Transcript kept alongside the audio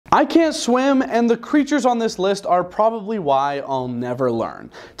I can't swim, and the creatures on this list are probably why I'll never learn.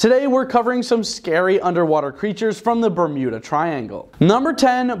 Today we're covering some scary underwater creatures from the Bermuda Triangle. Number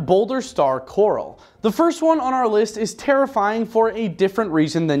 10, boulder star coral. The first one on our list is terrifying for a different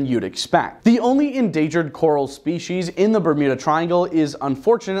reason than you'd expect. The only endangered coral species in the Bermuda Triangle is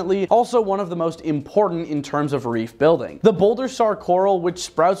unfortunately also one of the most important in terms of reef building. The boulder star coral, which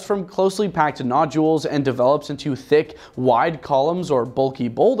sprouts from closely packed nodules and develops into thick, wide columns or bulky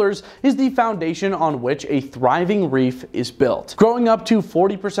boulders, is the foundation on which a thriving reef is built. Growing up to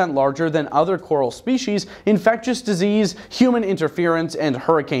 40% larger than other coral species, infectious disease, human interference, and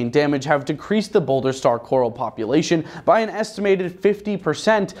hurricane damage have decreased the boulder star coral population by an estimated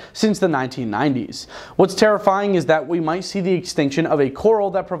 50% since the 1990s. What's terrifying is that we might see the extinction of a coral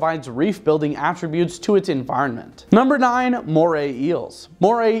that provides reef building attributes to its environment. Number 9, moray eels.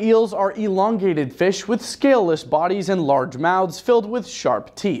 Moray eels are elongated fish with scaleless bodies and large mouths filled with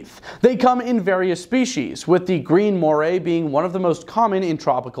sharp teeth. They come in various species, with the green moray being one of the most common in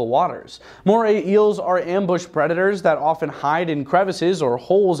tropical waters. Moray eels are ambush predators that often hide in crevices or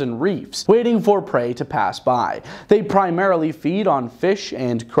holes in reefs, waiting for prey to pass by. They primarily feed on fish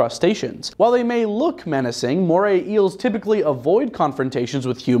and crustaceans. While they may look menacing, moray eels typically avoid confrontations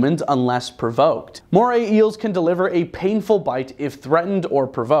with humans unless provoked. Moray eels can deliver a painful bite if threatened or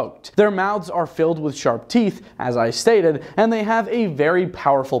provoked. Their mouths are filled with sharp teeth, as I stated, and they have a very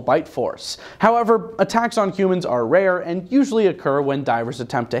powerful bite force. However, attacks on humans are rare and usually occur when divers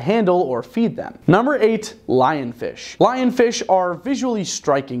attempt to handle or feed them. Number 8, lionfish. Lionfish are visually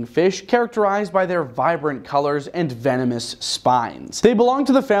striking fish characterized by their vibrant colors and venomous spines. They belong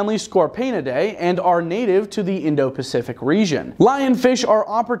to the family Scorpaenidae and are native to the Indo-Pacific region. Lionfish are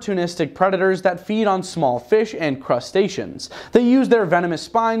opportunistic predators that feed on small fish and crustaceans. They use their venomous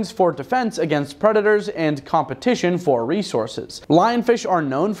spines for defense against predators and competition for resources. Lionfish are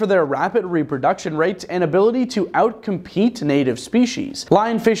known for their rapid reproduction rates and ability to outcompete native species.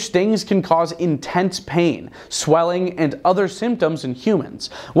 Lionfish stings can cause intense pain, swelling, and other symptoms in humans.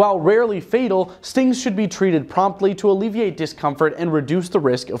 While rarely fatal, stings should be treated promptly to alleviate discomfort and reduce the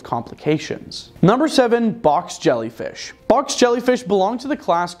risk of complications. Number 7, box jellyfish. Box jellyfish belong to the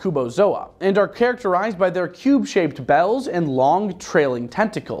class Cubozoa and are characterized by their cube-shaped bells and long, trailing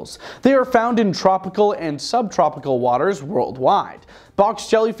tentacles. They are found in tropical and subtropical waters worldwide. Box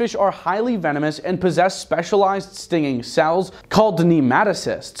jellyfish are highly venomous and possess specialized stinging cells called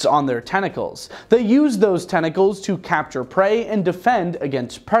nematocysts on their tentacles. They use those tentacles to capture prey and defend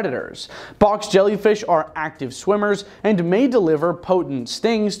against predators. Box jellyfish are active swimmers and may deliver potent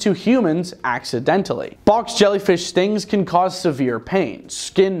stings to humans accidentally. Box jellyfish stings can cause severe pain,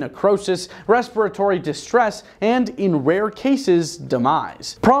 skin necrosis, respiratory distress, and, in rare cases,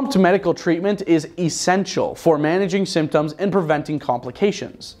 demise. Prompt medical treatment is essential for managing symptoms and preventing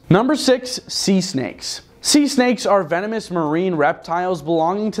complications. Number 6, sea snakes. Sea snakes are venomous marine reptiles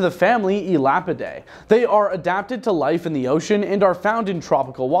belonging to the family Elapidae. They are adapted to life in the ocean and are found in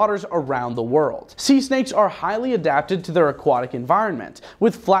tropical waters around the world. Sea snakes are highly adapted to their aquatic environment,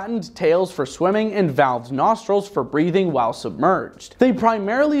 with flattened tails for swimming and valved nostrils for breathing while submerged. They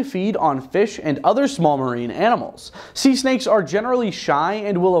primarily feed on fish and other small marine animals. Sea snakes are generally shy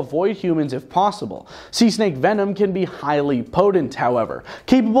and will avoid humans if possible. Sea snake venom can be highly potent, however,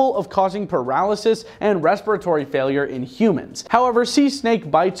 capable of causing paralysis and respiratory failure in humans. However, sea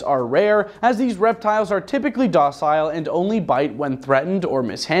snake bites are rare, as these reptiles are typically docile and only bite when threatened or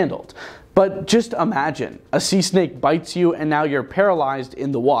mishandled. But just imagine, a sea snake bites you and now you're paralyzed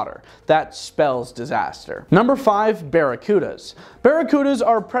in the water. That spells disaster. Number 5, barracudas. Barracudas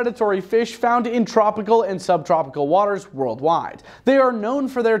are predatory fish found in tropical and subtropical waters worldwide. They are known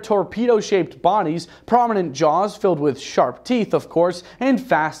for their torpedo-shaped bodies, prominent jaws filled with sharp teeth, of course, and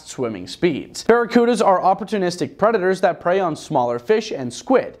fast swimming speeds. Barracudas are opportunistic predators that prey on smaller fish and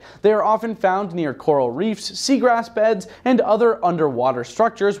squid. They are often found near coral reefs, seagrass beds, and other underwater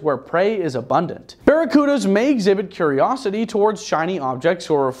structures where prey is abundant. Barracudas may exhibit curiosity towards shiny objects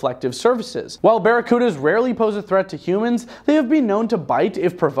or reflective surfaces. While barracudas rarely pose a threat to humans, they have been known to bite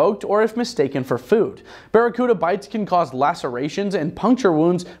if provoked or if mistaken for food. Barracuda bites can cause lacerations and puncture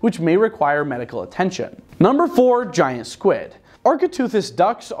wounds, which may require medical attention. Number 4, giant squid. Architeuthis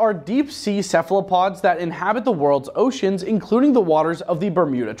ducks are deep-sea cephalopods that inhabit the world's oceans, including the waters of the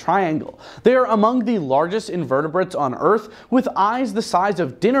Bermuda Triangle. They are among the largest invertebrates on Earth, with eyes the size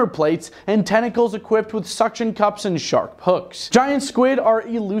of dinner plates and tentacles equipped with suction cups and sharp hooks. Giant squid are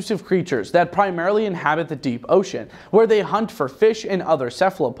elusive creatures that primarily inhabit the deep ocean, where they hunt for fish and other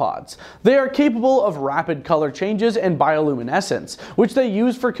cephalopods. They are capable of rapid color changes and bioluminescence, which they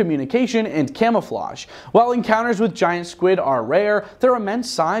use for communication and camouflage. While encounters with giant squid are rare, their immense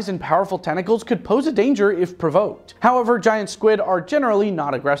size and powerful tentacles could pose a danger if provoked. However, giant squid are generally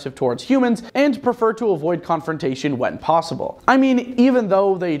not aggressive towards humans and prefer to avoid confrontation when possible. I mean, even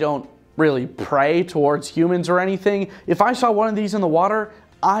though they don't really prey towards humans or anything, if I saw one of these in the water,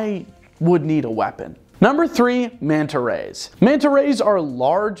 I would need a weapon. Number 3, manta rays. Manta rays are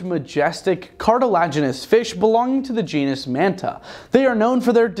large, majestic, cartilaginous fish belonging to the genus Manta. They are known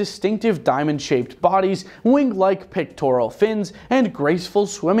for their distinctive diamond-shaped bodies, wing-like pectoral fins, and graceful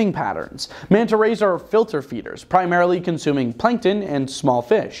swimming patterns. Manta rays are filter feeders, primarily consuming plankton and small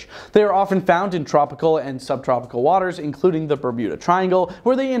fish. They are often found in tropical and subtropical waters, including the Bermuda Triangle,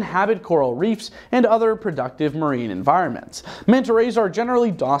 where they inhabit coral reefs and other productive marine environments. Manta rays are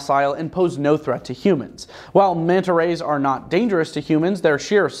generally docile and pose no threat to humans. While manta rays are not dangerous to humans, their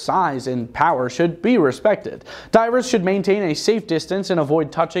sheer size and power should be respected. Divers should maintain a safe distance and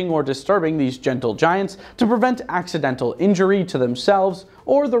avoid touching or disturbing these gentle giants to prevent accidental injury to themselves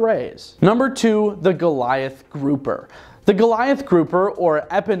or the rays. Number 2, the Goliath grouper. The Goliath grouper, or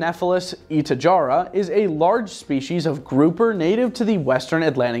Epinephelus itajara, is a large species of grouper native to the western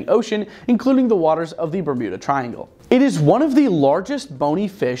Atlantic Ocean, including the waters of the Bermuda Triangle. It is one of the largest bony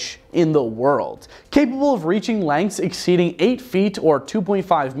fish in the world, capable of reaching lengths exceeding 8 feet or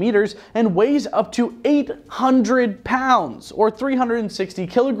 2.5 meters and weighs up to 800 pounds or 360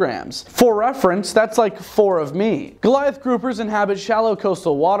 kilograms. For reference, that's like 4 of me. Goliath groupers inhabit shallow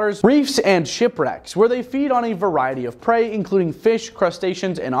coastal waters, reefs, and shipwrecks, where they feed on a variety of prey, including fish,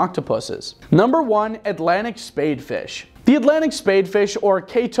 crustaceans, and octopuses. Number 1, Atlantic spadefish. The Atlantic spadefish, or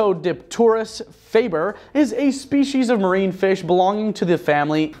Catodipterus faber, is a species of marine fish belonging to the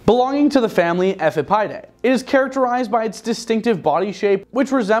family Ephipidae. It is characterized by its distinctive body shape,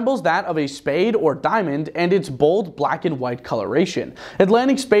 which resembles that of a spade or diamond, and its bold black and white coloration.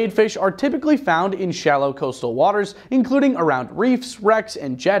 Atlantic spadefish are typically found in shallow coastal waters, including around reefs, wrecks,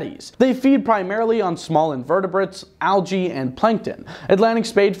 and jetties. They feed primarily on small invertebrates, algae, and plankton. Atlantic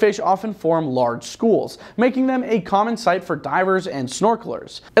spadefish often form large schools, making them a common sight for divers and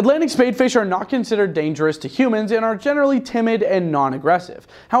snorkelers. Atlantic spadefish are not considered dangerous to humans and are generally timid and non-aggressive.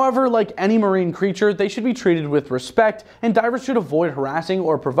 However, like any marine creature, they should be treated with respect, and divers should avoid harassing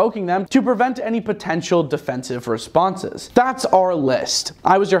or provoking them to prevent any potential defensive responses. That's our list.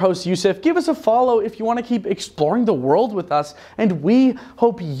 I was your host, Yusuf. Give us a follow if you want to keep exploring the world with us, and we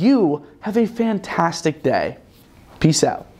hope you have a fantastic day. Peace out.